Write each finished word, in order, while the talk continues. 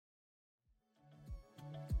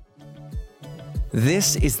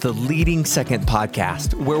This is the Leading Second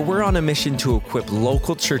podcast, where we're on a mission to equip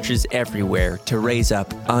local churches everywhere to raise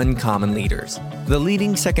up uncommon leaders. The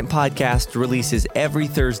Leading Second podcast releases every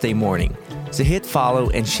Thursday morning, so hit follow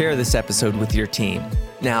and share this episode with your team.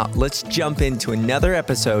 Now, let's jump into another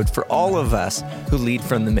episode for all of us who lead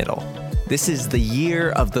from the middle. This is the year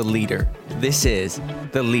of the leader. This is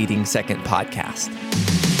the Leading Second podcast.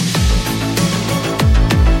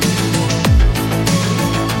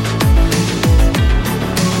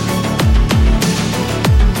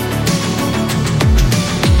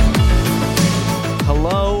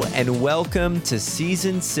 And welcome to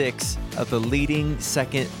Season 6 of the Leading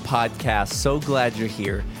Second podcast. So glad you're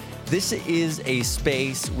here. This is a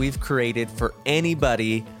space we've created for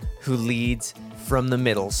anybody who leads from the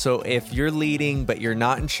middle. So if you're leading, but you're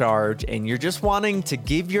not in charge, and you're just wanting to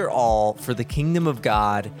give your all for the kingdom of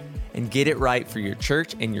God and get it right for your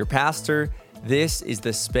church and your pastor, this is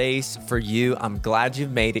the space for you. I'm glad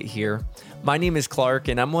you've made it here. My name is Clark,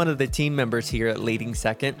 and I'm one of the team members here at Leading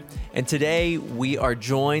Second. And today we are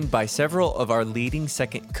joined by several of our Leading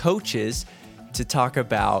Second coaches to talk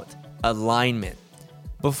about alignment.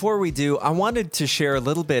 Before we do, I wanted to share a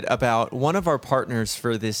little bit about one of our partners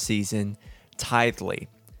for this season, Tithely.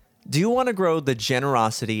 Do you want to grow the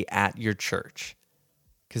generosity at your church?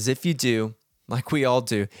 Because if you do, like we all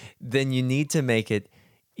do, then you need to make it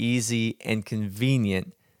easy and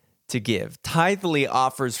convenient to give. Tithely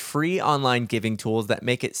offers free online giving tools that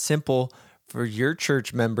make it simple for your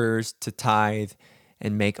church members to tithe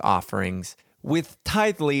and make offerings. With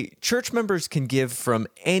Tithely, church members can give from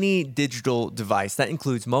any digital device. That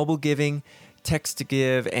includes mobile giving, text to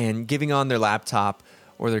give, and giving on their laptop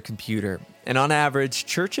or their computer. And on average,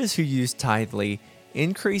 churches who use Tithely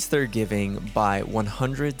increase their giving by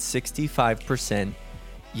 165%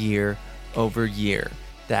 year over year.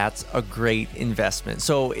 That's a great investment.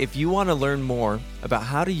 So if you want to learn more about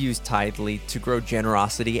how to use Tithely to grow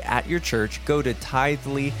generosity at your church, go to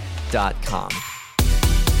tithely.com.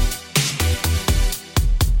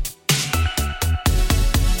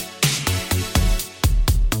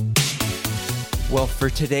 Well, for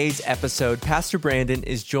today's episode, Pastor Brandon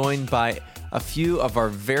is joined by a few of our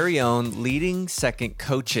very own Leading Second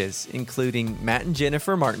coaches, including Matt and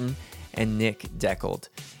Jennifer Martin and Nick Deckold.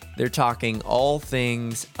 They're talking all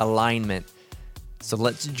things alignment. So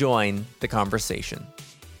let's join the conversation.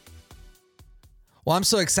 Well, I'm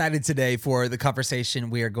so excited today for the conversation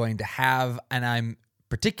we are going to have, and I'm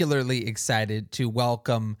particularly excited to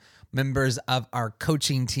welcome members of our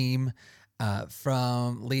coaching team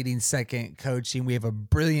from Leading Second Coaching. We have a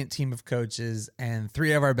brilliant team of coaches, and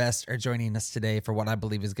three of our best are joining us today for what I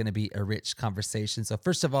believe is going to be a rich conversation. So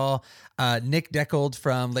first of all, Nick Deckold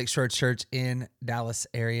from Lakeshore Church in Dallas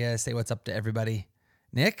area. Say what's up to everybody.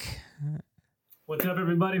 Nick? What's up,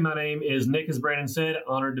 everybody? My name is Nick, as Brandon said.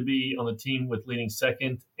 Honored to be on the team with Leading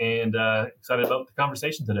Second, and excited about the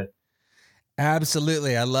conversation today.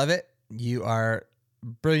 Absolutely. I love it. You are a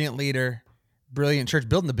brilliant leader. Brilliant church,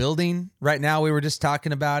 building the building right now. We were just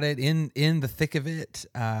talking about it in the thick of it.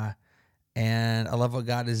 And I love what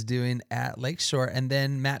God is doing at Lakeshore. And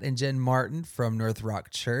then Matt and Jen Martin from North Rock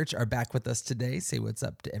Church are back with us today. Say what's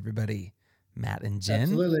up to everybody, Matt and Jen.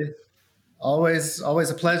 Absolutely. Always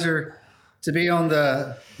a pleasure to be on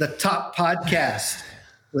the top podcast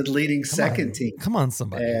with Leading Second team. Come on,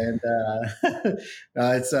 somebody. And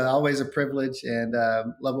it's always a privilege, and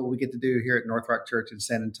love what we get to do here at North Rock Church in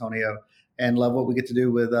San Antonio. And love what we get to do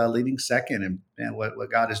with Leading Second and what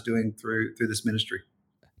God is doing through this ministry.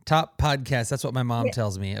 Top podcast. That's what my mom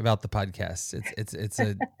tells me about the podcast. It's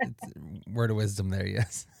a word of wisdom there.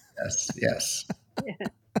 Yes. Yes.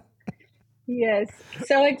 Yes.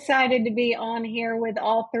 So excited to be on here with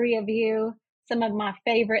all three of you, some of my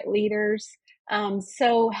favorite leaders.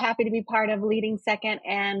 So happy to be part of Leading Second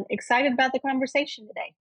and excited about the conversation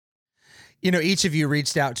today. You know, each of you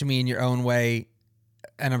reached out to me in your own way,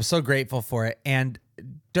 and I'm so grateful for it. And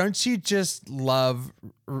don't you just love,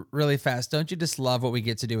 really fast, don't you just love what we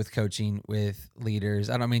get to do with coaching with leaders?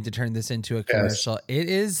 I don't mean to turn this into a commercial. Yes. It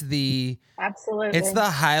is absolutely. It's the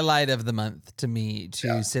highlight of the month to me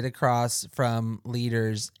to sit across from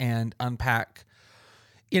leaders and unpack,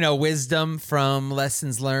 wisdom from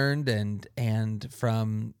lessons learned and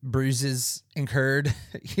from bruises incurred,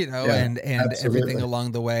 and everything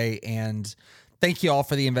along the way. And thank you all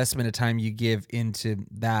for the investment of time you give into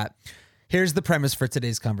that. Here's the premise for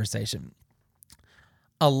today's conversation.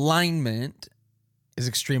 Alignment is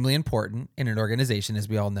extremely important in an organization, as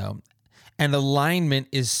we all know. And alignment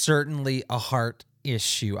is certainly a heart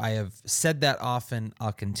issue. I have said that often.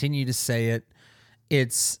 I'll continue to say it.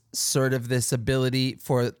 It's sort of this ability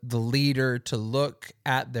for the leader to look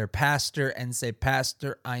at their pastor and say,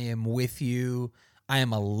 Pastor, I am with you. I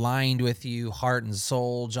am aligned with you, heart and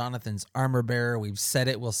soul. Jonathan's armor bearer. We've said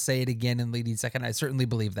it. We'll say it again in Leading Second. I certainly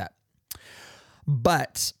believe that.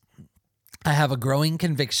 But I have a growing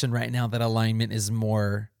conviction right now that alignment is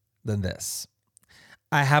more than this.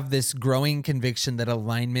 I have this growing conviction that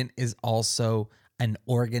alignment is also an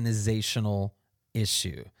organizational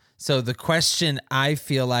issue. So the question I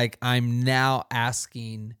feel like I'm now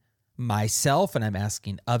asking myself and I'm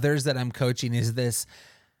asking others that I'm coaching is this: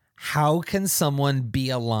 how can someone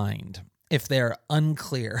be aligned if they're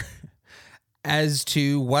unclear as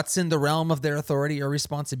to what's in the realm of their authority or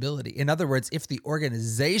responsibility? In other words, if the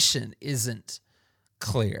organization isn't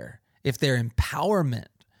clear, if their empowerment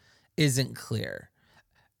isn't clear,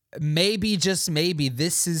 maybe, just maybe,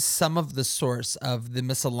 this is some of the source of the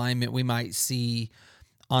misalignment we might see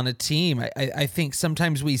on a team. I think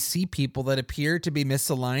sometimes we see people that appear to be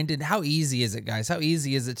misaligned, and how easy is it, guys? How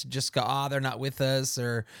easy is it to just go, they're not with us,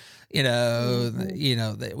 or, we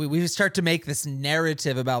start to make this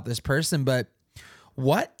narrative about this person. But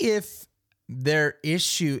what if their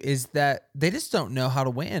issue is that they just don't know how to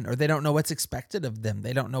win, or they don't know what's expected of them?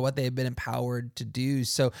 They don't know what they've been empowered to do.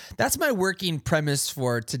 So that's my working premise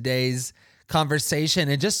for today's conversation.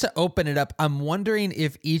 And just to open it up, I'm wondering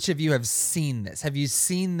if each of you have seen this. Have you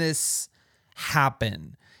seen this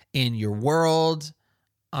happen in your world,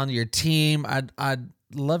 on your team? I'd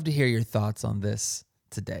love to hear your thoughts on this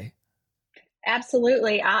today.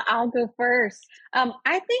 Absolutely. I'll go first.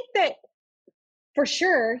 I think that for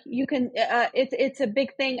sure you can, it's a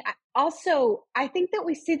big thing. Also, I think that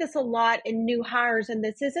we see this a lot in new hires, and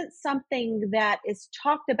this isn't something that is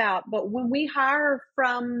talked about, but when we hire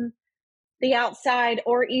from the outside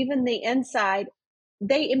or even the inside,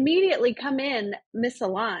 they immediately come in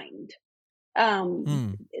misaligned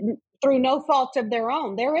through no fault of their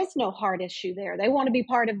own. There is no heart issue there. They want to be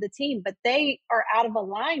part of the team, but they are out of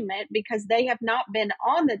alignment because they have not been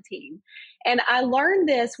on the team. And I learned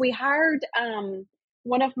this. We hired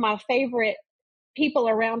one of my favorite people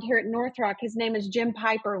around here at North Rock. His name is Jim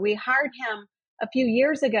Piper. We hired him a few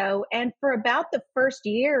years ago. And for about the first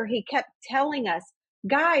year, he kept telling us,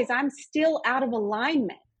 guys, I'm still out of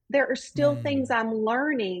alignment. There are still things I'm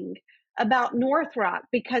learning about North Rock,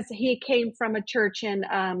 because he came from a church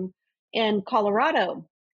in Colorado.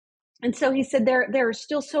 And so he said, there are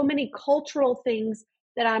still so many cultural things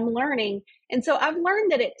that I'm learning. And so I've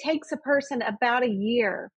learned that it takes a person about a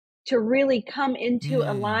year to really come into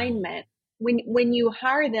alignment when you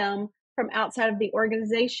hire them from outside of the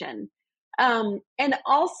organization. And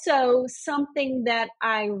also something that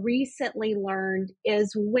I recently learned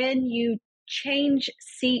is when you change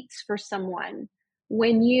seats for someone,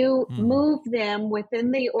 when you move them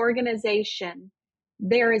within the organization,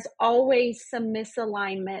 there is always some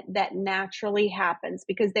misalignment that naturally happens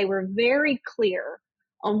because they were very clear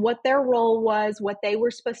on what their role was, what they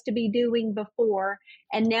were supposed to be doing before,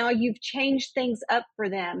 and now you've changed things up for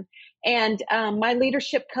them. And my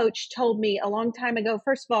leadership coach told me a long time ago,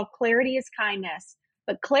 first of all, clarity is kindness,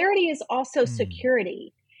 but clarity is also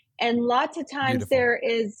security. And lots of times there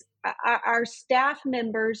is, our staff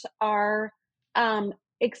members are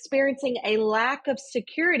experiencing a lack of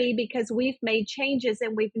security because we've made changes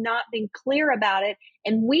and we've not been clear about it.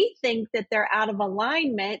 And we think that they're out of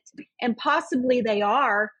alignment, and possibly they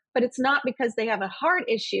are, but it's not because they have a heart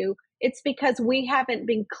issue. It's because we haven't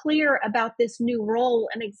been clear about this new role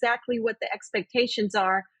and exactly what the expectations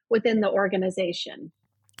are within the organization.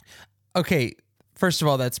 Okay. First of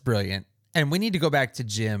all, that's brilliant. And we need to go back to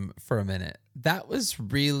Jim for a minute. That was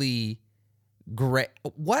really great.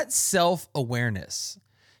 What self-awareness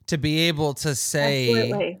to be able to say,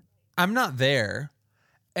 absolutely, I'm not there.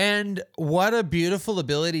 And what a beautiful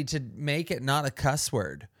ability to make it not a cuss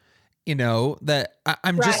word, that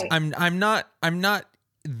I'm not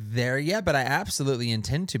there yet, but I absolutely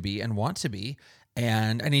intend to be and want to be,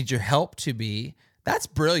 and I need your help to be. That's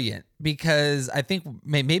brilliant, because I think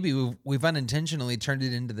maybe we've unintentionally turned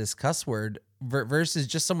it into this cuss word versus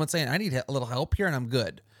just someone saying, I need a little help here and I'm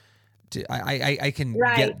good. I can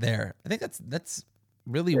get there. I think that's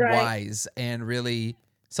really wise and really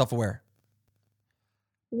self-aware.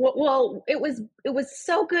 Well, it was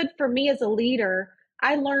so good for me as a leader.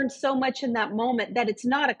 I learned so much in that moment that it's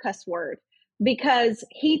not a cuss word, because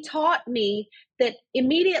he taught me that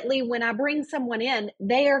immediately when I bring someone in,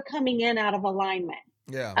 they are coming in out of alignment.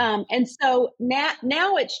 Yeah. And so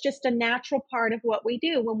now it's just a natural part of what we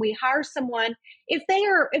do when we hire someone. If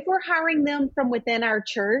we're hiring them from within our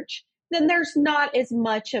church, then there's not as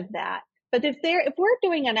much of that. But if we're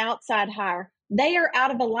doing an outside hire, they are out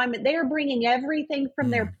of alignment. They are bringing everything from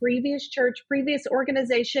their previous church, previous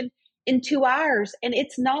organization into ours, and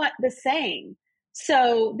it's not the same.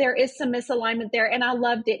 So there is some misalignment there, and I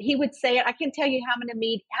loved it. He would say it. I can tell you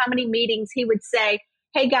how many meetings he would say,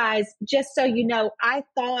 "Hey guys, just so you know, I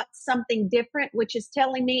thought something different, which is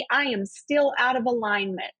telling me I am still out of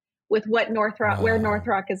alignment with what where North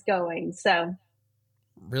Rock is going." So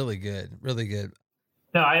really good, really good.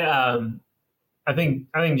 No, I think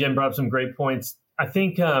Jen brought up some great points. I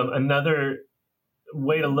think another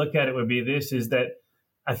way to look at it would be this: is that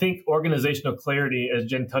I think organizational clarity, as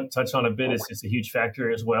Jen touched on a bit, is a huge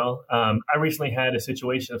factor as well. I recently had a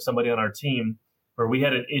situation of somebody on our team where we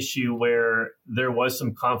had an issue where there was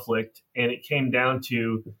some conflict, and it came down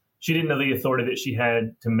to she didn't know the authority that she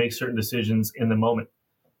had to make certain decisions in the moment.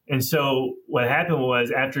 And so what happened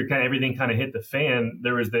was, after everything hit the fan,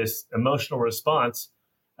 there was this emotional response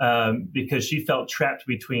because she felt trapped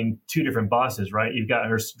between two different bosses, right? You've got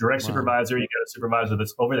her direct supervisor, you got a supervisor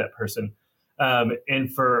that's over that person.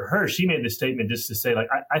 And for her, she made this statement just to say,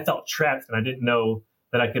 I felt trapped and I didn't know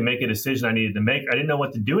that I could make a decision I needed to make. I didn't know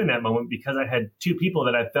what to do in that moment because I had two people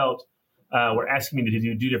that I felt were asking me to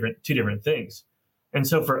do two different things. And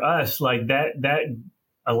so for us, that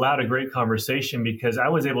allowed a great conversation because I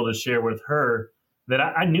was able to share with her that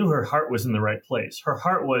I knew her heart was in the right place. Her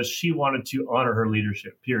heart was she wanted to honor her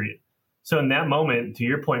leadership, period. So in that moment, to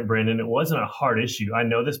your point, Brandon, it wasn't a hard issue. I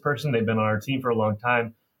know this person. They've been on our team for a long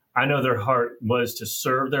time. I know their heart was to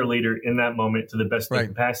serve their leader in that moment to the best of their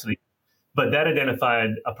capacity. But that identified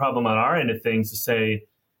a problem on our end of things to say,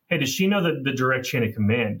 hey, does she know the direct chain of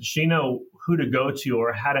command? Does she know who to go to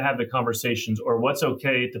or how to have the conversations or what's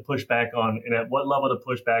okay to push back on and at what level to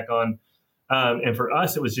push back on? And for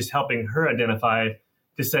us, it was just helping her identify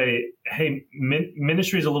to say, hey,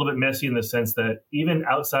 ministry is a little bit messy in the sense that even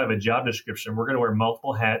outside of a job description, we're going to wear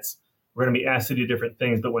multiple hats. We're going to be asked to do different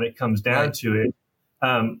things. But when it comes down to it,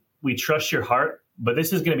 we trust your heart, but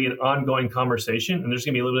this is going to be an ongoing conversation and there's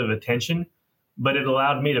going to be a little bit of attention. But it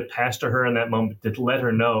allowed me to pastor her in that moment to let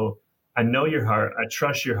her know, I know your heart, I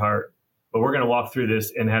trust your heart, but we're going to walk through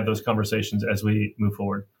this and have those conversations as we move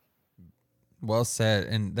forward. Well said.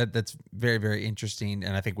 And that's very, very interesting.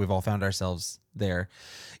 And I think we've all found ourselves there.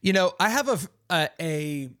 I have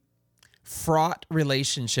a fraught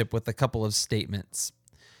relationship with a couple of statements.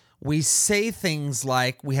 We say things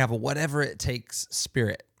like we have a whatever it takes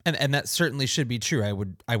spirit. And that certainly should be true.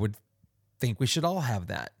 I would think we should all have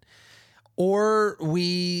that. Or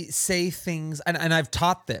we say things, and I've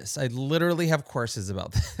taught this. I literally have courses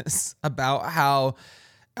about this, about how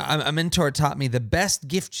a mentor taught me the best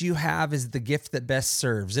gift you have is the gift that best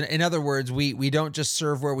serves. In other words, we don't just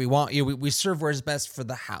serve where we want you, we serve where is best for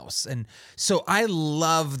the house. And so I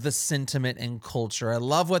love the sentiment and culture. I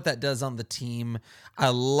love what that does on the team. I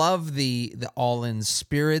love the all-in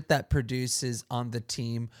spirit that produces on the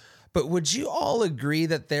team. But would you all agree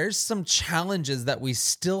that there's some challenges that we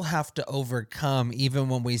still have to overcome even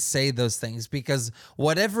when we say those things? Because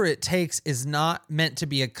whatever it takes is not meant to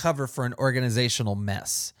be a cover for an organizational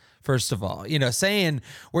mess. First of all, saying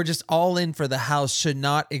we're just all in for the house should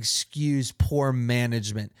not excuse poor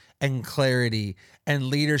management and clarity and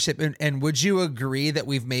leadership. And would you agree that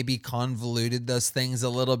we've maybe convoluted those things a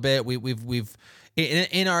little bit? We've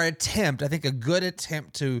in our attempt, I think a good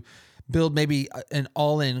attempt to build maybe an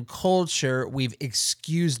all-in culture, we've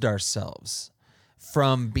excused ourselves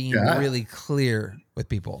from being really clear with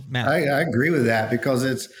people. Matt, I agree with that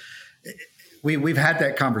because we've had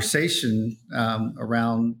that conversation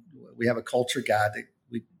around. We have a culture guide that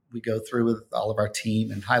we go through with all of our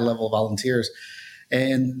team and high-level volunteers,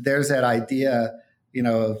 and there's that idea,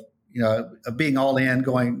 of being all in,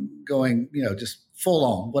 going, just full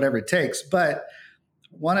on, whatever it takes. But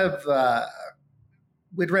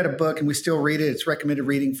we'd read a book and we still read it. It's recommended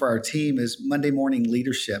reading for our team is Monday Morning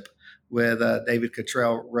Leadership with David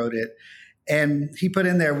Cottrell wrote it. And he put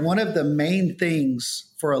in there, one of the main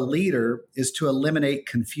things for a leader is to eliminate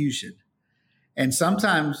confusion. And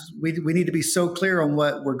sometimes we need to be so clear on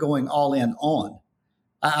what we're going all in on.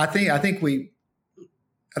 I think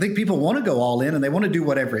people want to go all in and they want to do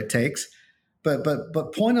whatever it takes. But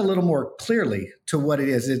point a little more clearly to what it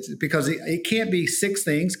is. It's because it can't be 6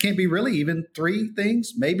 things, can't be really even 3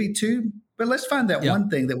 things, maybe 2. But let's find that one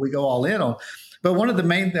thing that we go all in on. But one of the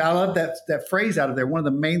main, I love that phrase out of there. One of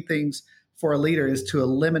the main things for a leader is to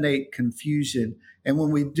eliminate confusion. And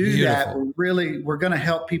when we do that, we're going to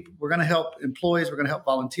help people. We're going to help employees. We're going to help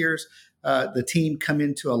volunteers. The team come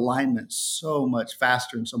into alignment so much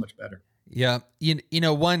faster and so much better. Yeah.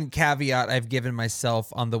 One caveat I've given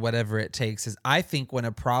myself on the whatever it takes is I think when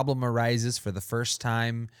a problem arises for the first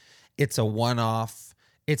time, it's a one-off.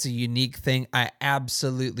 It's a unique thing. I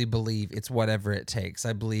absolutely believe it's whatever it takes.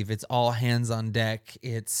 I believe it's all hands on deck.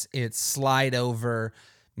 It's slide over,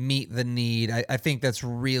 meet the need. I think that's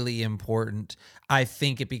really important. I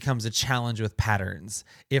think it becomes a challenge with patterns.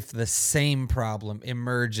 If the same problem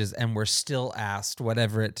emerges and we're still asked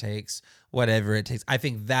whatever it takes, I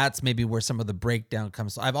think that's maybe where some of the breakdown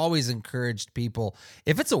comes. So I've always encouraged people,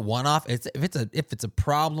 if it's a one-off, if it's a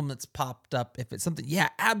problem that's popped up, if it's something, yeah,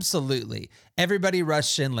 absolutely. Everybody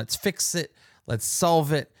rush in, let's fix it, let's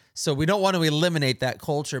solve it. So we don't want to eliminate that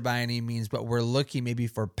culture by any means, but we're looking maybe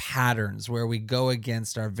for patterns where we go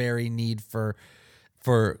against our very need for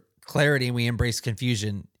clarity and we embrace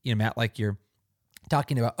confusion, Matt, like you're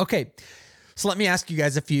talking about. Okay, so let me ask you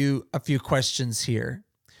guys a few questions here.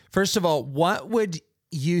 First of all, what would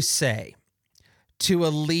you say to a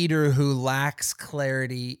leader who lacks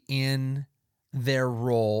clarity in their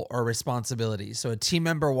role or responsibility? So a team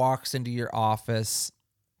member walks into your office,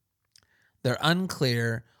 they're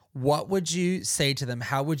unclear. What would you say to them?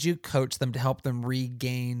 How would you coach them to help them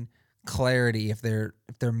regain clarity if they're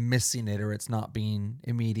missing it or it's not being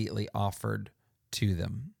immediately offered to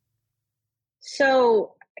them?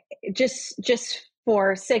 So just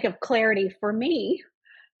for sake of clarity for me,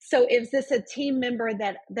 so is this a team member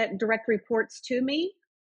that direct reports to me?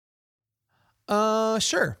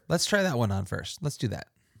 Sure. Let's try that one on first. Let's do that.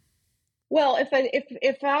 Well,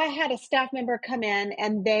 if I had a staff member come in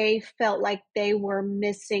and they felt like they were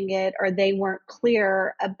missing it or they weren't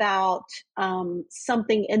clear about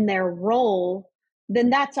something in their role, then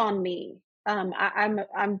that's on me.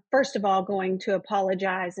 I'm first of all going to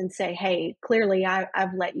apologize and say, hey, clearly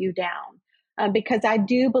I've let you down, because I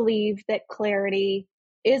do believe that clarity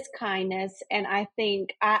is kindness, and I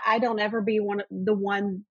think I don't ever be the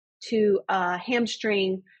one to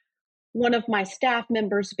hamstring one of my staff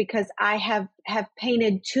members because I have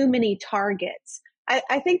painted too many targets.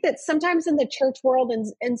 I think that sometimes in the church world,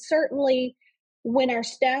 and certainly when our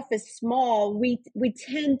staff is small, we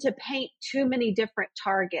tend to paint too many different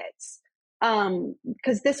targets,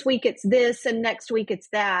 because this week it's this and next week it's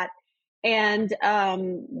that. And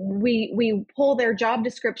we pull their job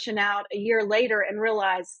description out a year later and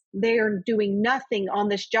realize they're doing nothing on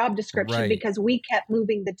this job description because we kept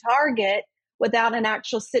moving the target without an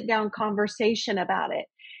actual sit-down conversation about it.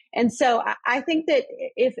 And so I think that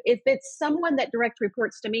if it's someone that direct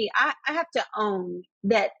reports to me, I have to own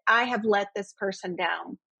that I have let this person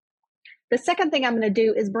down. The second thing I'm going to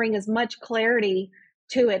do is bring as much clarity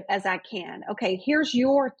to it as I can. Okay, here's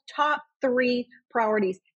your top 3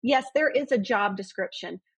 priorities. Yes, there is a job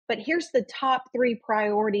description, but here's the top 3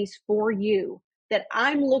 priorities for you that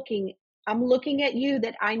I'm looking at you,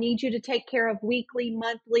 that I need you to take care of weekly,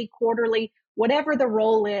 monthly, quarterly, whatever the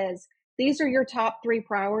role is. These are your top 3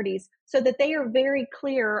 priorities, so that they are very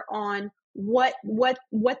clear on what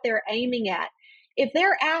they're aiming at. If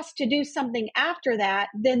they're asked to do something after that,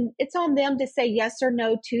 then it's on them to say yes or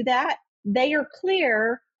no to that. They are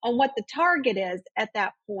clear on what the target is at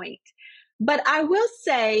that point. But I will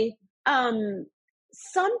say,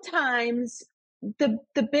 sometimes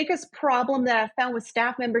the biggest problem that I've found with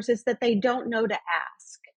staff members is that they don't know to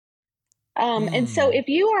ask. And so if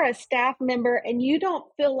you are a staff member and you don't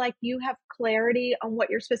feel like you have clarity on what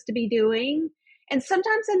you're supposed to be doing, and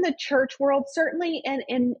sometimes in the church world, certainly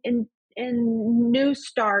in new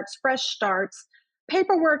starts, fresh starts,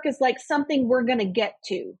 paperwork is like something we're going to get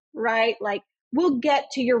to, right? Like, we'll get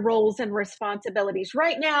to your roles and responsibilities.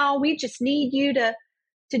 Right now, we just need you to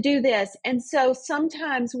do this. And so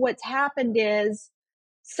sometimes what's happened is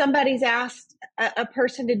somebody's asked a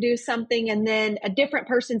person to do something, and then a different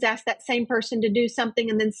person's asked that same person to do something,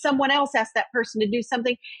 and then someone else asked that person to do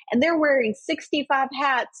something, and they're wearing 65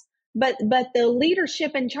 hats, but the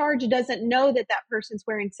leadership in charge doesn't know that that person's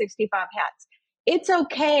wearing 65 hats. It's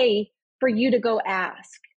okay for you to go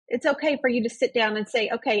ask. It's okay for you to sit down and say,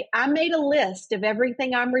 okay, I made a list of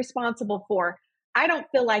everything I'm responsible for. I don't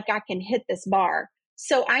feel like I can hit this bar.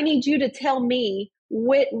 So I need you to tell me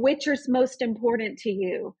which is most important to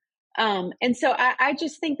you. And so I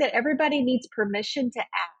just think that everybody needs permission to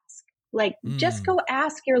ask. Like, just go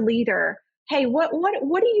ask your leader, hey, what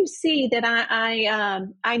do you see that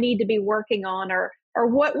I need to be working on, or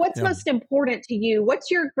what's most important to you?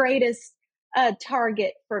 What's your greatest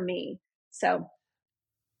target for me? So.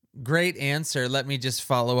 Great answer. Let me just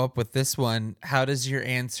follow up with this one. How does your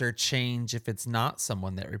answer change if it's not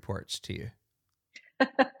someone that reports to you?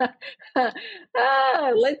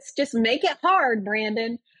 Let's just make it hard,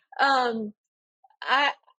 Brandon. I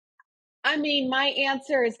mean, my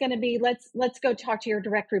answer is going to be, let's go talk to your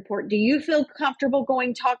direct report. Do you feel comfortable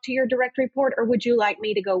going talk to your direct report, or would you like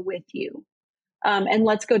me to go with you? and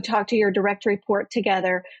let's go talk to your direct report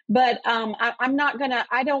together. But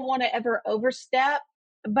I don't want to ever overstep,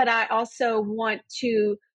 but I also want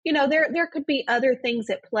to, there could be other things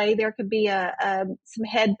at play. There could be some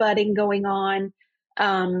headbutting going on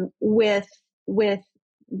with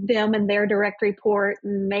them and their direct report,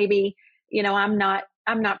 and maybe, I'm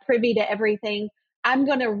not privy to everything. I'm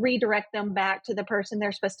going to redirect them back to the person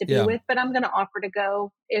they're supposed to be with, but I'm going to offer to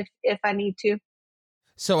go if I need to.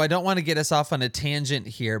 So I don't want to get us off on a tangent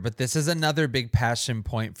here, but this is another big passion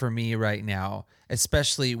point for me right now,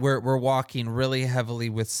 especially we're walking really heavily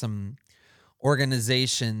with some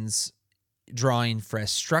organizations drawing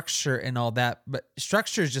fresh structure and all that. But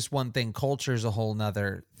structure is just one thing. Culture is a whole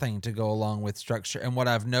nother thing to go along with structure. And what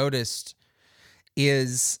I've noticed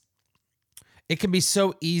is it can be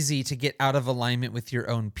so easy to get out of alignment with your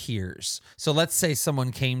own peers. So let's say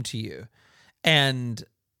someone came to you and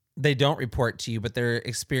they don't report to you, but they're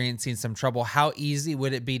experiencing some trouble. How easy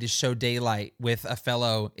would it be to show daylight with a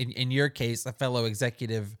fellow, in your case, a fellow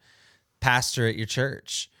executive pastor at your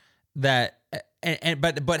church? But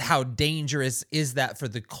how dangerous is that for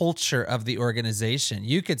the culture of the organization?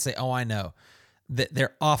 You could say, "Oh, I know that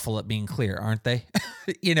they're awful at being clear, aren't they?"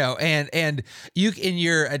 And you, in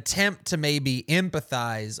your attempt to maybe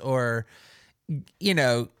empathize or,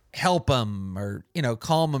 help them or,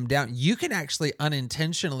 calm them down, you can actually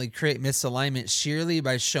unintentionally create misalignment sheerly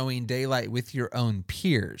by showing daylight with your own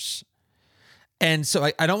peers. And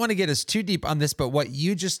so I don't want to get us too deep on this, but what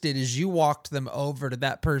you just did is you walked them over to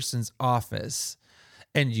that person's office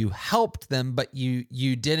and you helped them, but you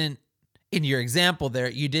didn't, in your example there,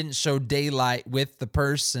 you didn't show daylight with the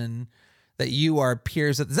person that you are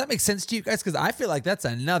peers with. Does that make sense to you guys? Because I feel like that's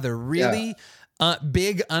another really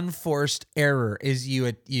big unforced error is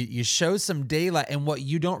you show some daylight, and what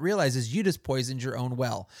you don't realize is you just poisoned your own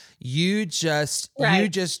well. You just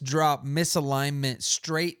drop misalignment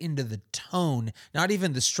straight into the tone, not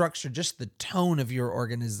even the structure, just the tone of your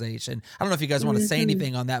organization. I don't know if you guys want to say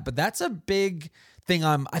anything on that, but that's a big thing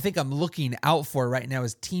I think I'm looking out for right now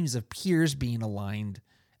is teams of peers being aligned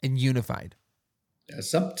and unified. Yeah,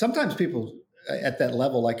 sometimes people at that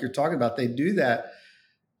level, like you're talking about, they do that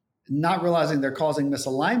not realizing they're causing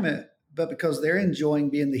misalignment, but because they're enjoying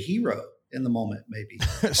being the hero in the moment, maybe,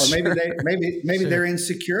 or maybe they're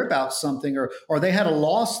insecure about something, or they had a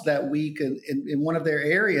loss that week in one of their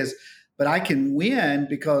areas, but I can win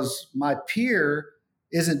because my peer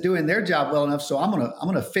isn't doing their job well enough. So I'm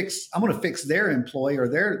gonna fix their employee or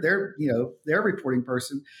their reporting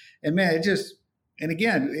person, and man,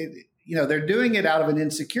 they're doing it out of an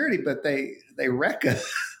insecurity, but they wreck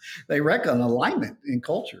an alignment in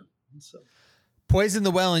culture. So poison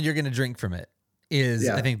the well and you're going to drink from it is,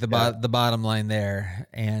 I think, the bottom line there.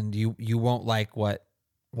 And you won't like what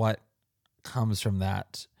comes from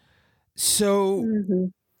that. So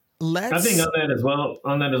I think on that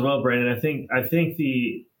as well, Brandon, I think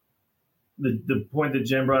the point that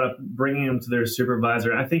Jen brought up, bringing them to their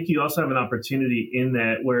supervisor, I think you also have an opportunity in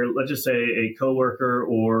that where, let's just say a coworker,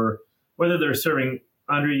 or whether they're serving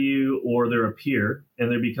under you or they're a peer, and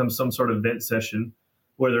there becomes some sort of vent session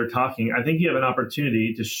where they're talking, I think you have an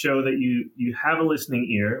opportunity to show that you have a listening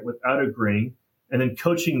ear without agreeing, and then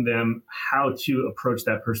coaching them how to approach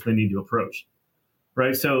that person they need to approach,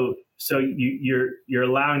 right? So you're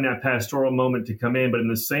allowing that pastoral moment to come in, but in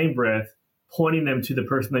the same breath, pointing them to the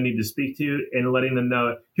person they need to speak to and letting them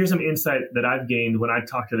know, here's some insight that I've gained when I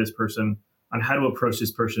talk to this person on how to approach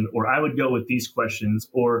this person, or I would go with these questions,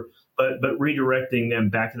 but redirecting them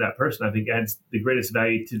back to that person, I think adds the greatest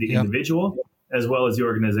value to the individual as well as the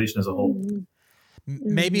organization as a whole.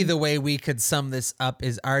 Maybe the way we could sum this up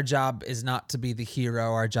is our job is not to be the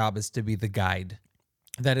hero. Our job is to be the guide.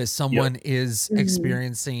 That is, someone is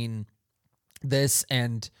experiencing this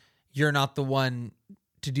and you're not the one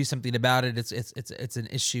to do something about it. It's an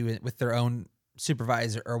issue with their own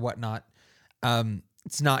supervisor or whatnot.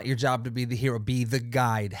 It's not your job to be the hero. Be the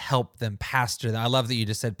guide. Help them, pastor them. I love that you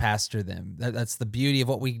just said pastor them. That's the beauty of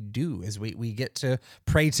what we do is we get to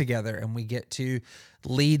pray together and we get to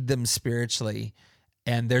lead them spiritually.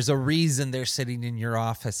 And there's a reason they're sitting in your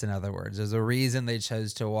office. In other words, there's a reason they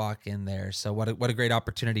chose to walk in there. So what a great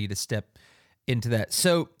opportunity to step into that.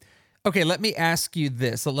 So, okay, let me ask you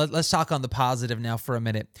this. So let's talk on the positive now for a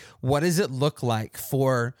minute. What does it look like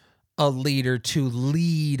for a leader to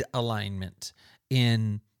lead alignment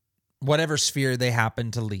in whatever sphere they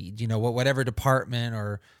happen to lead, whatever department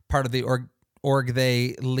or part of the org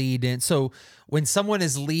they lead in? So when someone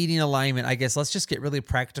is leading alignment, I guess let's just get really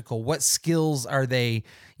practical. What skills are they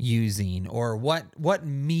using, or what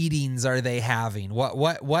meetings are they having? What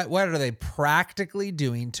are they practically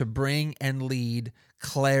doing to bring and lead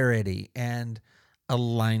clarity and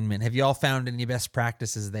alignment. Have you all found any best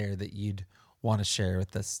practices there that you'd want to share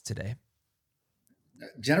with us today?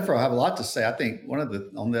 Jennifer, I have a lot to say. I think one of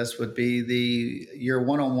on this would be your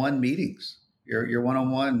one-on-one meetings, your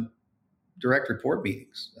one-on-one direct report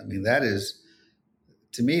meetings. I mean,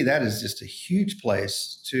 to me, that is just a huge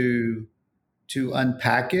place to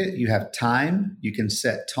unpack it. You have time, you can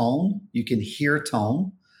set tone, you can hear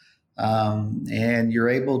tone, and you're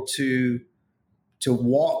able to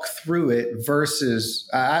walk through it versus,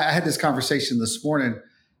 I had this conversation this morning.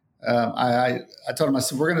 I told him, I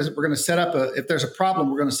said, we're gonna set up if there's a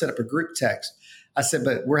problem, we're gonna set up a group text. I said,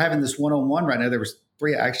 but we're having this one-on-one right now. There was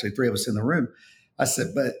three of us in the room. I said,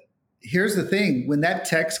 but here's the thing: when that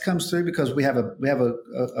text comes through, because we have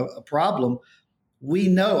a problem, we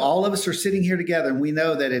know all of us are sitting here together, and we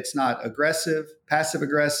know that it's not aggressive, passive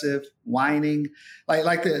aggressive, whining,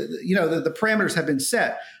 like the parameters have been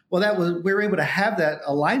set. Well, we were able to have that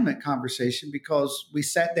alignment conversation because we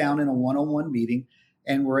sat down in a one-on-one meeting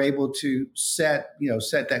and we're able to set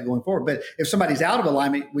that going forward. But if somebody's out of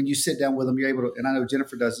alignment, when you sit down with them, you're able to. And I know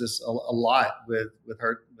Jennifer does this a lot with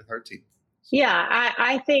her team. Yeah,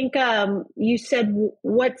 I think you said,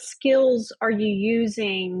 what skills are you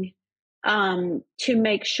using to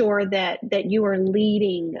make sure that you are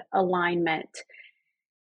leading alignment?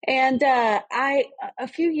 And a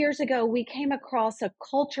few years ago, we came across a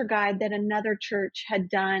culture guide that another church had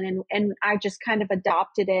done, and I just kind of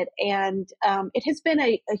adopted it. And it has been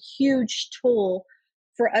a huge tool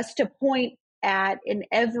for us to point at in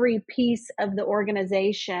every piece of the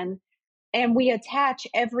organization. And we attach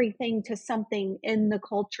everything to something in the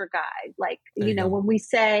culture guide. Like, when we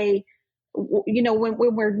say, when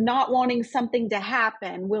we're not wanting something to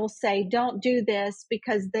happen, we'll say, don't do this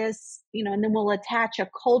because this, and then we'll attach a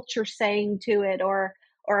culture saying to it or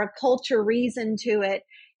a culture reason to it.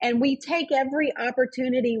 And we take every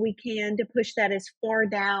opportunity we can to push that as far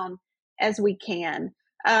down as we can.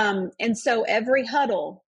 And so every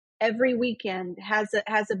huddle, every weekend has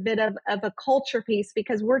a bit of a culture piece,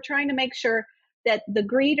 because we're trying to make sure that the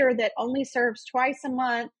greeter that only serves twice a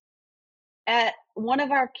month at one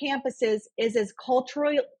of our campuses is as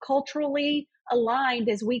culturally aligned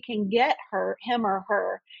as we can get him or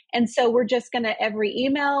her. And so we're just going to, every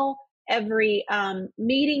email, every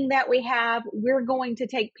meeting that we have, we're going to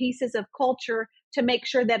take pieces of culture to make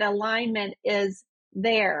sure that alignment is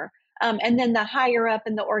there. And then the higher up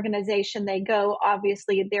in the organization they go,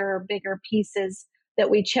 obviously there are bigger pieces that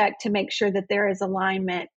we check to make sure that there is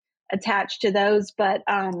alignment attached to those. But,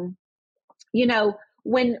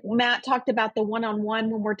 when Matt talked about the one-on-one,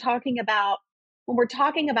 when we're talking about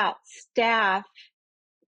staff,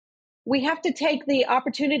 we have to take the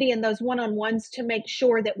opportunity in those one-on-ones to make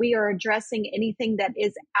sure that we are addressing anything that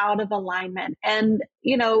is out of alignment. And,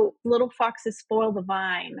 little foxes spoil the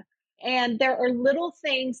vine. And there are little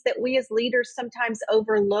things that we as leaders sometimes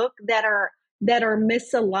overlook that are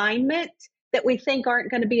misalignment, that we think aren't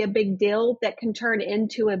going to be a big deal, that can turn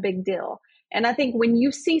into a big deal. And I think when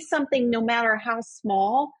you see something, no matter how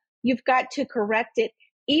small, you've got to correct it,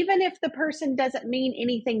 even if the person doesn't mean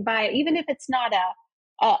anything by it, even if it's not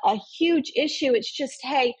a huge issue. It's just,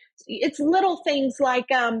 hey, it's little things like,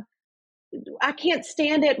 I can't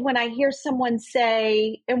stand it when I hear someone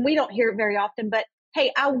say, and we don't hear it very often, but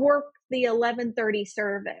hey, I work the 11:30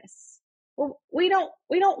 service. Well, we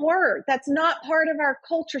don't work. That's not part of our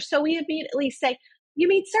culture. So we immediately say, you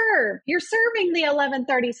mean serve? You're serving the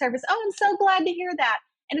 11:30 service. Oh, I'm so glad to hear that.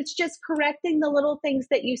 And it's just correcting the little things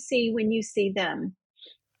that you see when you see them.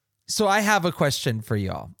 So I have a question for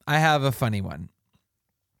y'all. I have a funny one.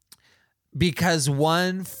 Because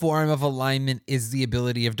one form of alignment is the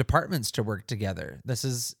ability of departments to work together. This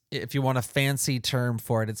is, if you want a fancy term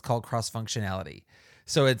for it, it's called cross-functionality.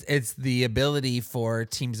 So it's the ability for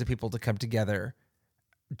teams of people to come together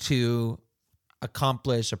to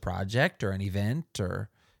accomplish a project or an event, or,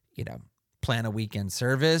 plan a weekend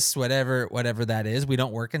service, whatever that is. We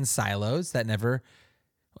don't work in silos. That never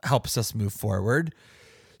helps us move forward.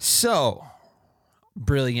 So,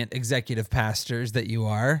 brilliant executive pastors that you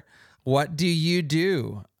are, what do you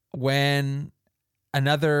do when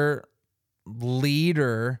another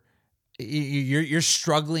leader, you're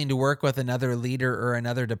struggling to work with another leader or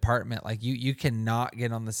another department? Like you cannot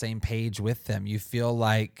get on the same page with them. You feel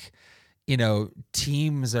like,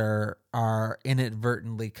 teams are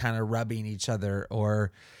inadvertently kind of rubbing each other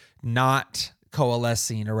or not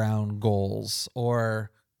coalescing around goals or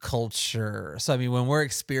culture. So, when we're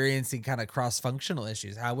experiencing kind of cross-functional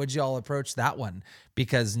issues, how would you all approach that one?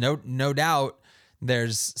 Because no doubt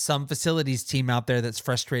there's some facilities team out there that's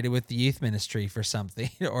frustrated with the youth ministry for something,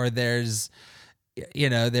 or there's,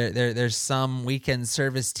 there's some weekend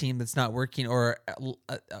service team that's not working, or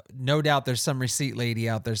no doubt there's some receipt lady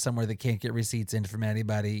out there somewhere that can't get receipts in from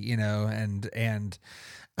anybody,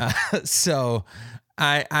 so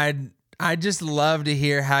I just love to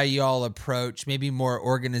hear how you all approach maybe more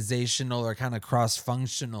organizational or kind of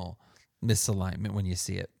cross-functional misalignment when you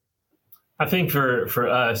see it. I think for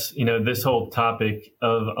us, this whole topic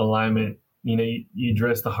of alignment, you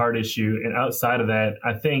address the hard issue. And outside of that,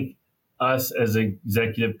 I think us as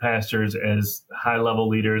executive pastors, as high-level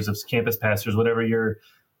leaders, of campus pastors, whatever your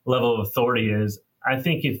level of authority is, I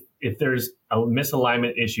think if there's a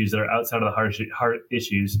misalignment issues that are outside of the hard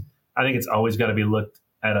issues, I think it's always got to be looked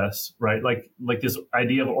at us, right? Like this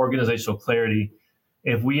idea of organizational clarity.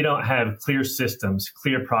 If we don't have clear systems,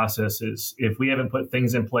 clear processes, if we haven't put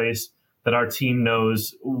things in place that our team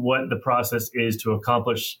knows what the process is to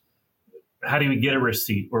accomplish, how do we get a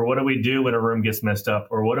receipt? Or what do we do when a room gets messed up?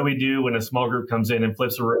 Or what do we do when a small group comes in and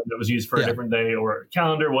flips a room that was used for a different day, or a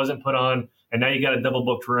calendar wasn't put on and now you got a double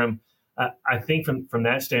booked room? I think from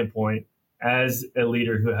that standpoint, as a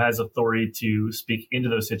leader who has authority to speak into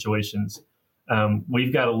those situations,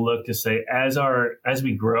 we've got to look to say, as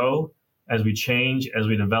we grow, as we change, as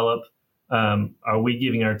we develop, are we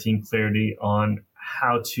giving our team clarity on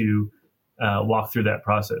how to walk through that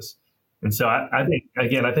process? And so I think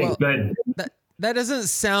that doesn't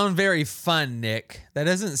sound very fun, Nick. That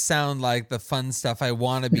doesn't sound like the fun stuff I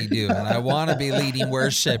want to be doing. I want to be leading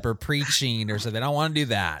worship or preaching or something. I don't want to do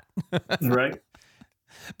that. Right.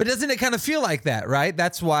 But doesn't it kind of feel like that, right?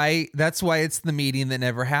 That's why it's the meeting that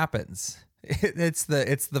never happens. It's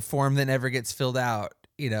the form that never gets filled out,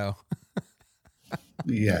 Yes,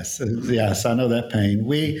 I know that pain.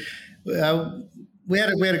 We had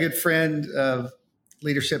a good friend of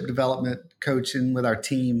leadership development coaching with our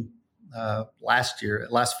team last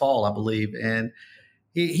fall, I believe, and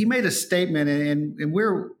he made a statement, and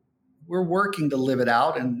we're working to live it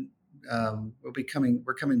out, and we're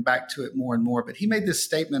coming back to it more and more. But he made this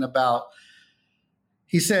statement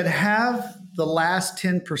he said, have the last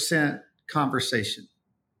 10% conversation,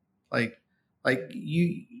 like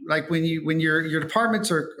when your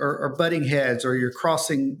departments are butting heads, or you're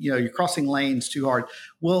crossing lanes too hard.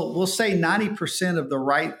 We'll say 90% of the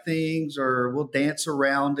right things, or we'll dance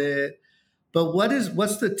around it. But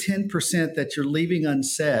what's the 10% that you're leaving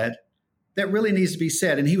unsaid that really needs to be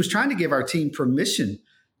said? And he was trying to give our team permission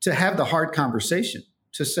to have the hard conversation,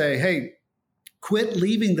 to say, hey, quit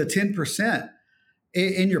leaving the 10%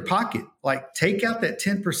 in your pocket. Like, take out that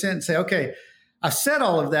 10% and say, okay, I've said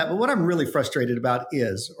all of that, but what I'm really frustrated about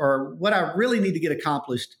is, or what I really need to get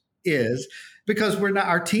accomplished is, because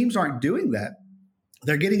our teams aren't doing that.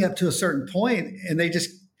 They're getting up to a certain point, and they just,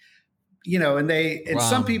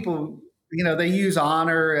 some people, they use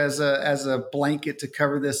honor as a blanket to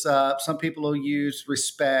cover this up. Some people will use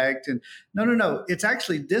respect, and no, it's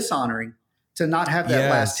actually dishonoring to not have that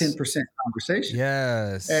last 10% conversation.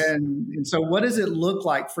 Yes. And so what does it look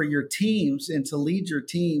like for your teams, and to lead your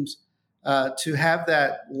teams to have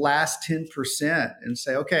that last 10% and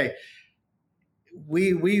say, okay,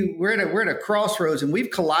 we're at a crossroads, and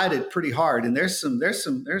we've collided pretty hard, and there's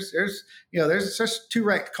two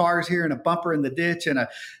wrecked cars here and a bumper in the ditch, and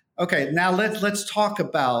okay, now let's talk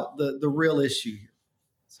about the real issue here.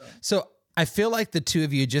 So I feel like the two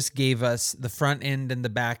of you just gave us the front end and the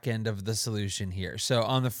back end of the solution here. So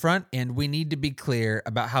on the front end, we need to be clear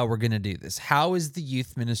about how we're going to do this. How is the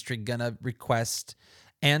youth ministry going to request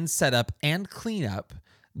and set up and clean up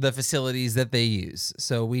the facilities that they use?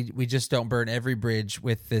 So we just don't burn every bridge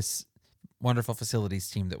with this wonderful facilities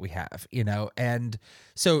team that we have, And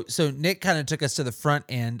so Nick kind of took us to the front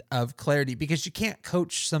end of clarity, because you can't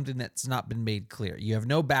coach something that's not been made clear. You have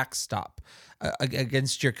no backstop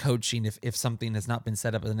against your coaching if something has not been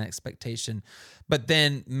set up as an expectation. But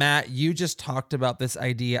then, Matt, you just talked about this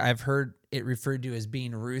idea. I've heard it referred to as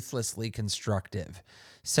being ruthlessly constructive.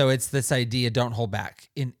 So it's this idea: don't hold back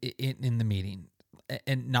in the meeting,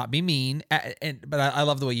 and not be mean. But I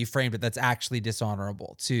love the way you framed it. That's actually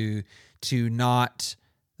dishonorable to not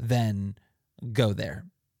then go there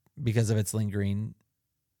because of its lingering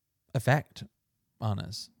effect on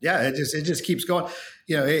us. Yeah, it just keeps going.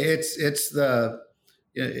 It's the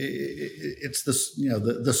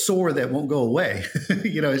the sore that won't go away.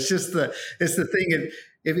 It's the thing. And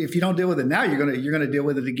if you don't deal with it now, you're gonna deal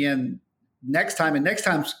with it again next time, and next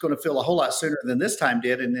time's going to feel a whole lot sooner than this time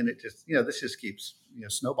did. And then it just, this just keeps,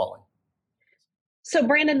 snowballing. So,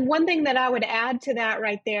 Brandon, one thing that I would add to that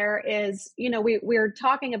right there is, we're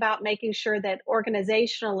talking about making sure that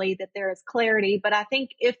organizationally that there is clarity. But I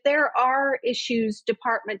think if there are issues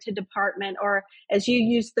department to department, or as you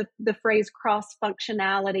use the phrase cross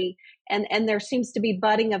functionality, and there seems to be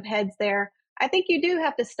butting of heads there, I think you do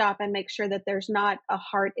have to stop and make sure that there's not a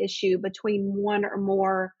heart issue between one or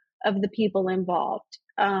more of the people involved.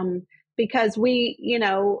 Because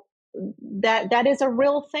that is a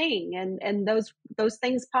real thing, and those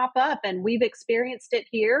things pop up, and we've experienced it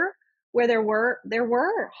here where there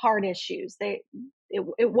were hard issues. It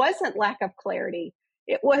wasn't lack of clarity.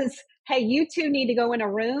 It was, hey, you two need to go in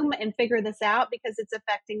a room and figure this out because it's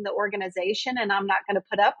affecting the organization, and I'm not going to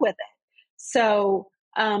put up with it. So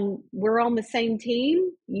we're on the same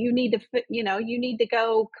team. You need to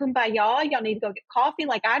go kumbaya. Y'all need to go get coffee.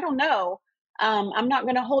 Like, I don't know. I'm not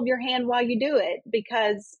going to hold your hand while you do it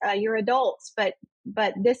because you're adults, but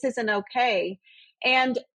this isn't okay.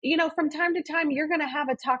 And, from time to time, you're going to have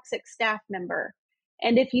a toxic staff member.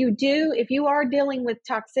 And if you are dealing with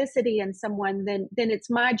toxicity in someone, then it's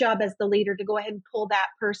my job as the leader to go ahead and pull that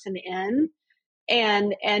person in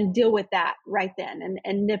and deal with that right then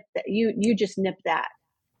and nip that. You just nip that.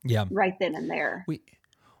 Yeah. Right then and there.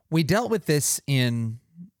 We dealt with this in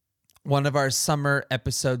one of our summer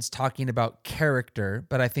episodes talking about character,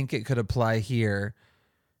 but I think it could apply here.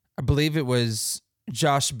 I believe it was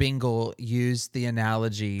Josh Bingle used the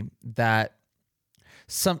analogy that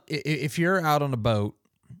if you're out on a boat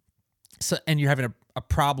and you're having a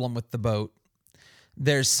problem with the boat,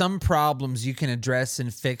 there's some problems you can address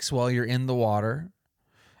and fix while you're in the water,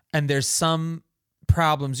 and there's some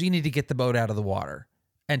problems you need to get the boat out of the water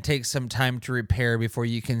and take some time to repair before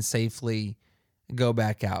you can safely go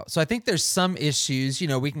back out. So I think there's some issues,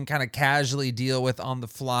 we can kind of casually deal with on the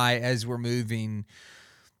fly as we're moving.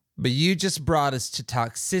 But you just brought us to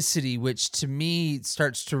toxicity, which to me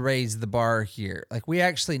starts to raise the bar here. Like, we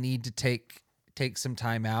actually need to take some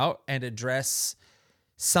time out and address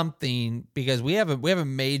something, because we have a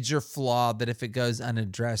major flaw that if it goes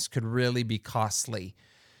unaddressed could really be costly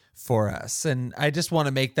for us. And I just want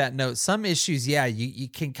to make that note. Some issues, you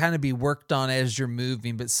can kind of be worked on as you're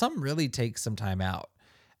moving, but some really take some time out.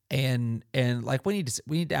 And like, we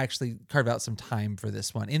need to actually carve out some time for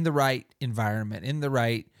this one in the right environment, in the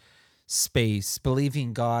right space,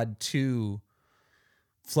 believing God to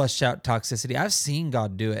flush out toxicity. I've seen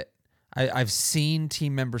God do it. I've seen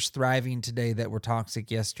team members thriving today that were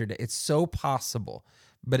toxic yesterday. It's so possible,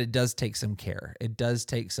 but it does take some care. It does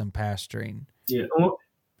take some pastoring. Yeah.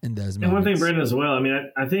 In those moments. And one thing, Brandon, as well,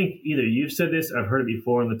 I think either you've said this, I've heard it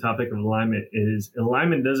before on the topic of alignment, is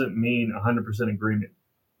alignment doesn't mean 100% agreement,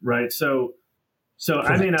 right? So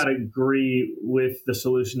I may not agree with the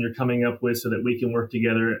solution you're coming up with so that we can work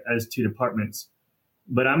together as two departments,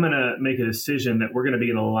 but I'm going to make a decision that we're going to be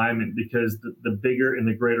in alignment because the bigger and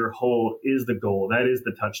the greater whole is the goal. That is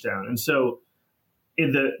the touchdown. And so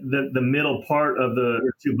in the middle part of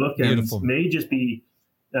the two bookends may just be,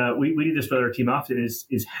 we do this with our team often,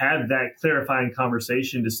 is have that clarifying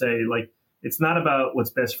conversation to say, like, it's not about what's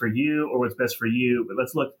best for you or what's best for you, but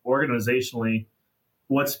let's look organizationally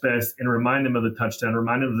what's best and remind them of the touchdown,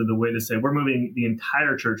 remind them of the way to say, we're moving the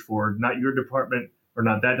entire church forward, not your department or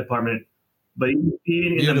not that department. But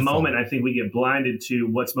even in the moment, I think we get blinded to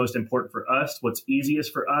what's most important for us, what's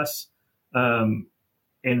easiest for us. And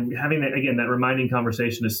having that, again, that reminding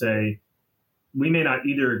conversation to say, we may not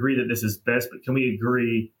either agree that this is best, but can we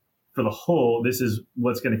agree for the whole, this is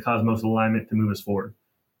what's going to cause most alignment to move us forward?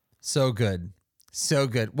 So good. So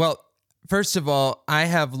good. Well, first of all, I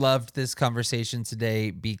have loved this conversation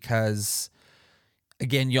today because,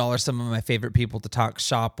 again, y'all are some of my favorite people to talk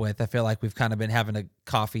shop with. I feel like we've kind of been having a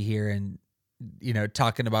coffee here and,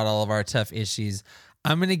 talking about all of our tough issues.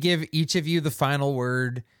 I'm going to give each of you the final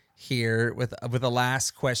word here with a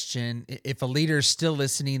last question. If a leader is still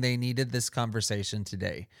listening, they needed this conversation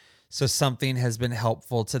today. So something has been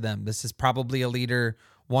helpful to them. This is probably a leader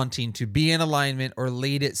wanting to be in alignment or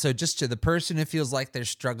lead it. So just to the person who feels like they're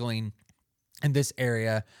struggling in this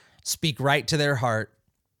area, speak right to their heart.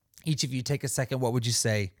 Each of you take a second. What would you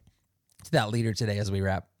say to that leader today as we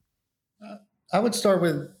wrap? I would start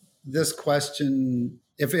with this question.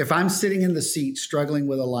 If I'm sitting in the seat, struggling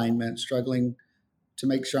with alignment, struggling to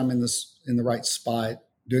make sure I'm in the right spot,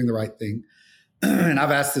 doing the right thing, and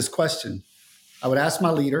I've asked this question, I would ask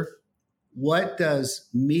my leader, what does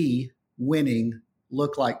me winning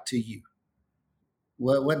look like to you?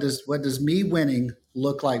 What does me winning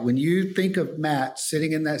look like? When you think of Matt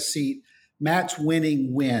sitting in that seat, Matt's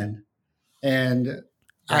winning when? And right.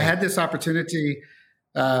 I had this opportunity.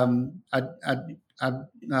 I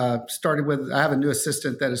have a new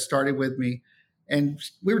assistant that has started with me, And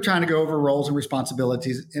we were trying to go over roles and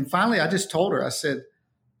responsibilities. And finally, I just told her, I said,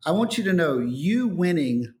 I want you to know you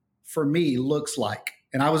winning for me looks like.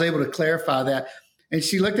 And I was able to clarify that. And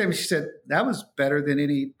she looked at me, she said, that was better than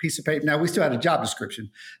any piece of paper. Now, we still had a job description,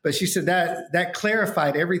 but she said that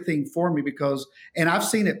clarified everything for me because, and I've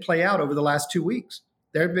seen it play out over the last 2 weeks.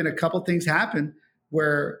 There have been a couple of things happen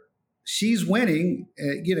where she's winning,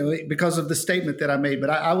 because of the statement that I made. But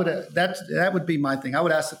I would, that would be my thing. I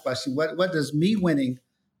would ask the question, what does me winning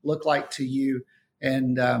look like to you?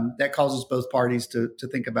 And that causes both parties to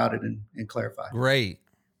think about it and clarify. Great.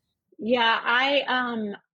 Yeah,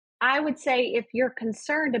 I would say if you're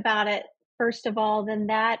concerned about it, first of all, then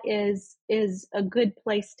that is a good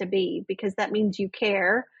place to be, because that means you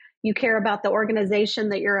care. You care about the organization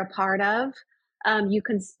that you're a part of.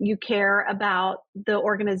 You care about the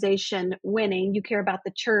organization winning. You care about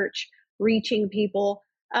the church reaching people.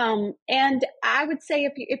 And I would say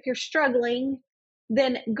if you're struggling,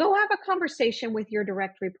 then go have a conversation with your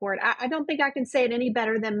direct report. I don't think I can say it any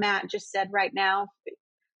better than Matt just said right now.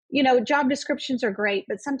 Job descriptions are great,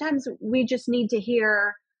 but sometimes we just need to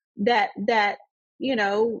hear that,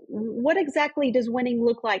 what exactly does winning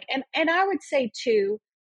look like? And I would say too,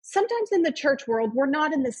 sometimes in the church world, we're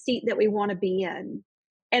not in the seat that we want to be in.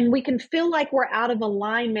 And we can feel like we're out of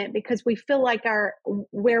alignment because we feel like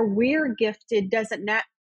where we're gifted doesn't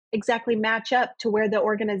exactly match up to where the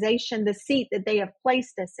organization, the seat that they have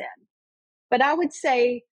placed us in. But I would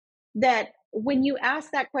say that when you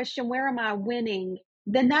ask that question, where am I winning?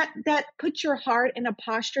 Then that puts your heart in a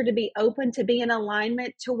posture to be open, to be in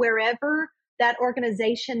alignment to wherever that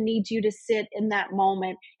organization needs you to sit in that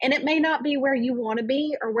moment. And it may not be where you want to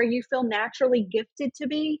be or where you feel naturally gifted to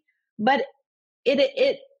be, but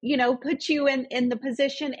it puts you in the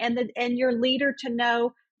position and your leader to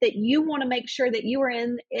know that you want to make sure that you are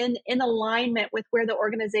in alignment with where the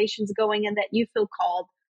organization's going and that you feel called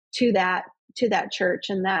to that church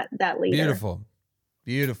and that leader.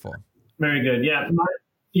 Beautiful. Very good.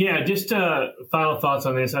 Yeah. Just final thoughts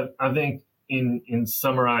on this. I think in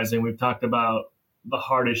summarizing, we've talked about the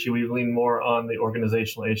heart issue. We've leaned more on the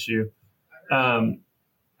organizational issue.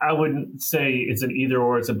 I wouldn't say it's an either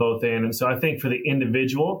or, it's a both and. And so I think for the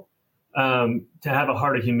individual, to have a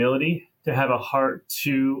heart of humility, to have a heart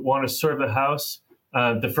to want to serve the house,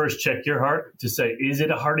 to first check your heart to say, is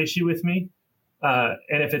it a heart issue with me? And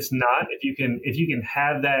if it's not, if you can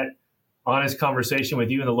have that honest conversation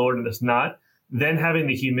with you and the Lord and it's not, then having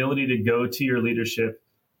the humility to go to your leadership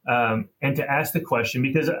and to ask the question,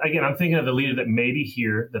 because again, I'm thinking of the leader that may be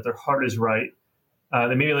here, that their heart is right,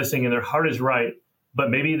 they may be listening and their heart is right,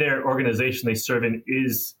 but maybe their organization they serve in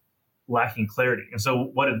is lacking clarity. And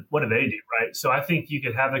so what do they do, right? So I think you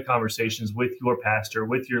could have the conversations with your pastor,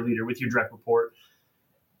 with your leader, with your direct report,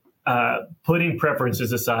 putting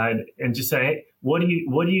preferences aside and just say, hey, what do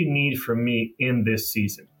you need from me in this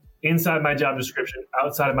season? Inside my job description,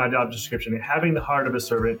 outside of my job description, and having the heart of a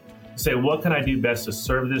servant, say, what can I do best to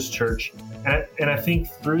serve this church? And I think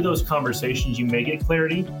through those conversations, you may get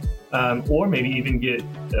clarity, or maybe even get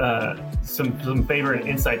some favor and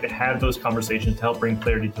insight to have those conversations to help bring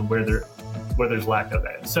clarity to where there's lack of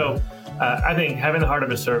that. So I think having the heart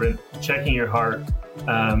of a servant, checking your heart,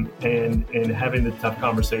 and having the tough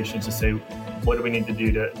conversations to say, what do we need to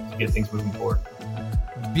do to get things moving forward?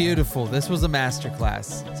 Beautiful. This was a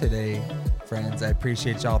masterclass today, friends. I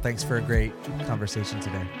appreciate y'all. Thanks for a great conversation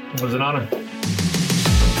today. It was an honor.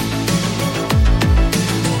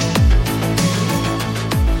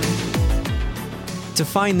 To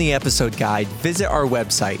find the episode guide, visit our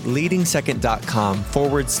website,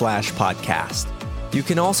 leadingsecond.com/podcast. You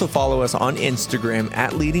can also follow us on Instagram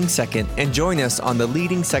 @LeadingSecond and join us on the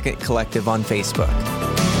Leading Second Collective on Facebook.